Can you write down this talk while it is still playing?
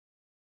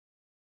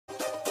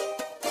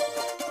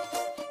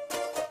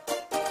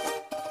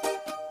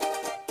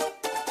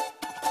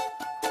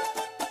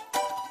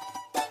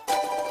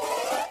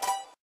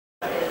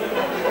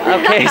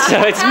Okay,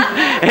 so it's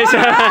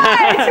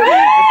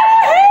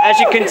as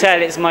you can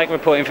tell, it's Mike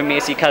reporting from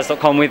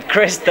ESCKAZ.com with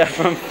Krista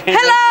from Finland.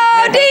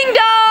 Hello, ding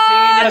dong!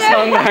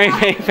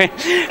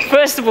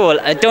 First of all,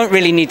 I don't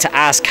really need to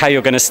ask how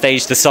you're going to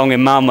stage the song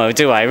in Malmo,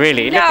 do I?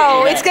 Really?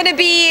 No, it's gonna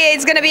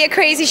be a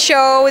crazy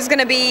show. It's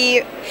gonna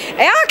be.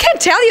 I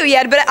can't tell you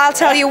yet, but I'll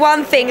tell you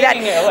one thing: that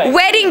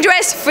wedding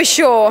dress for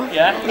sure.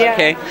 Yeah.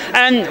 Okay.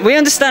 And we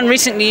understand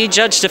recently you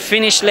judged a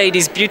Finnish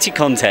ladies' beauty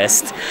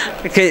contest.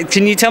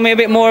 Can you tell me a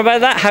bit more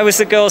about that? How was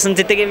the girls, and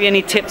did they give you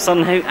any tips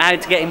on how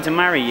to get him to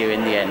marry you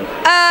in the end?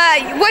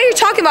 What are you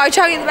talking about? Are you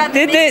talking about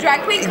the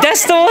drag queen contest?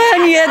 That's the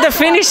one. Yeah, the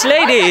Finnish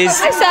ladies.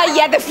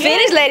 Yeah, the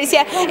Finnish ladies.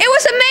 Yeah, it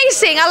was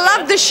amazing. I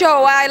loved the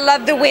show. I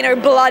loved the winner,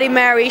 Bloody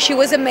Mary. She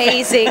was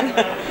amazing.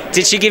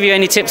 Did she give you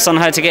any tips on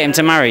how to get him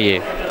to marry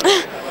you?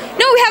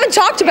 No, we haven't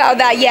talked about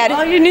that yet.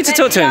 Oh, you need to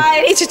talk to him.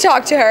 I need to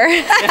talk to her.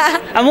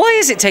 And why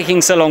is it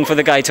taking so long for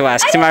the guy to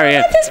ask to marry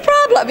you? This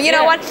problem, you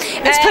know what?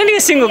 There's plenty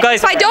of single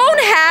guys. If I don't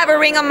have a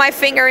ring on my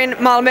finger in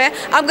Malmö,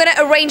 I'm gonna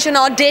arrange an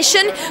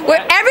audition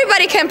where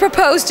everybody can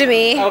propose to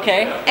me.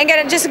 Okay.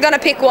 And just gonna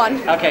pick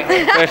one. Okay.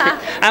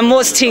 And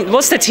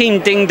what's the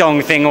Team Ding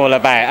Dong thing all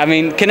about? I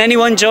mean, can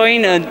anyone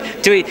join?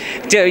 Do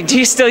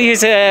you still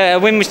use a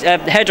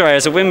hairdryer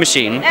as a wind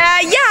machine?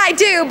 Yeah, I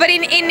do. But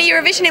in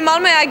Eurovision in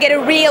Malmö, I get a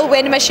real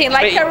wind machine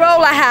like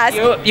Carola has.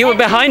 You were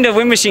behind a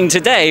wind machine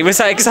today. Was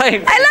that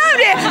exciting? I loved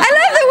it. I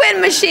love the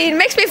wind machine.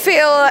 Makes me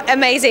feel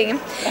amazing.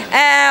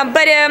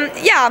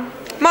 Yeah.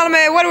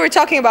 Malmö, what were we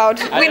talking about?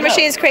 Wind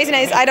machines,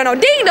 craziness, I don't know.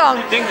 Ding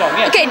Dong! Ding Dong,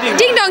 yeah. Okay,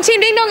 Ding Dong. Team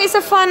Ding Dong is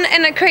a fun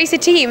and a crazy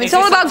team. It's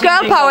all about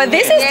girl power.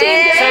 This is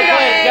Team Ding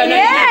Dong.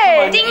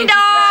 Yeah. Ding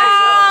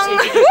Dong!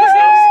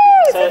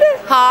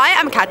 Hi,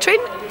 I'm Katrin.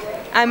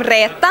 I'm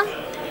Reta.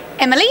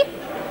 Emily.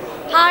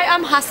 Hi,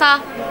 I'm Hassa.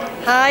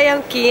 Hi,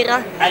 I'm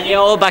Kira. And you're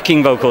all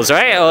backing vocals,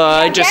 right?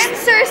 Or just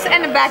dancers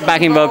and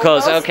backing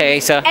vocals. Okay,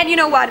 so. And you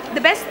know what?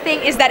 The best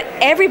thing is that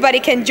everybody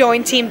can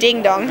join Team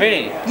Ding Dong.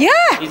 Really?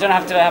 Yeah. You don't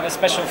have to have a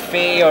special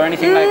fee or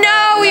anything like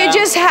that? No, you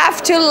just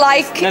have to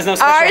like There's no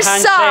our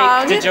special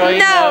song. To join?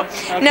 No,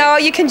 Okay. no,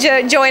 you can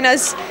join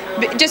us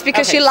just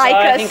because you like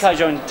us. I think I'll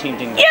join Team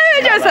Ding Dong.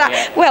 Yeah, just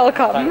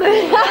welcome.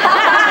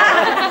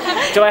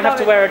 Do I have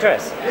to wear a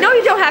dress? No,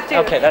 you don't have to.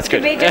 Okay, that's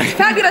good. You're just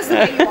fabulous the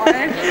way you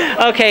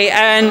are. Okay,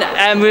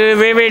 and we're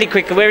really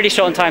quick, we're really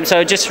short on time,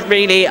 so just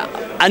really,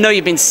 I know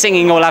you've been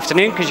singing all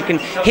afternoon because you can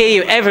hear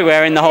you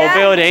everywhere in the whole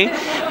building,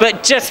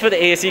 but just for the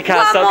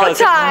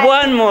ESCKAZ.com,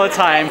 one more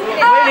time.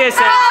 Really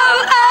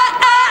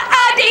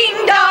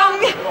Ding Dong.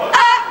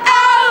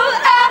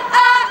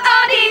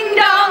 Ding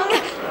Dong.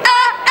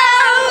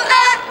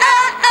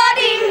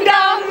 Ding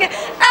Dong.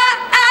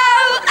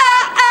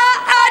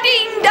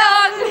 Ding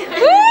Dong.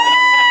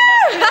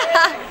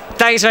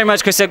 Thanks very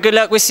much, Krista. Good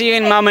luck. We'll see you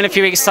in Malmö in a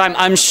few weeks' time.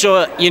 I'm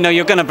sure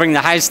you're going to bring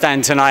the house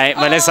down tonight.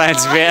 But I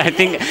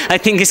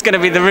think it's going to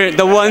be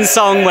the one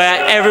song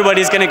where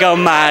everybody's going to go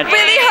mad.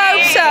 Really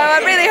hope so. I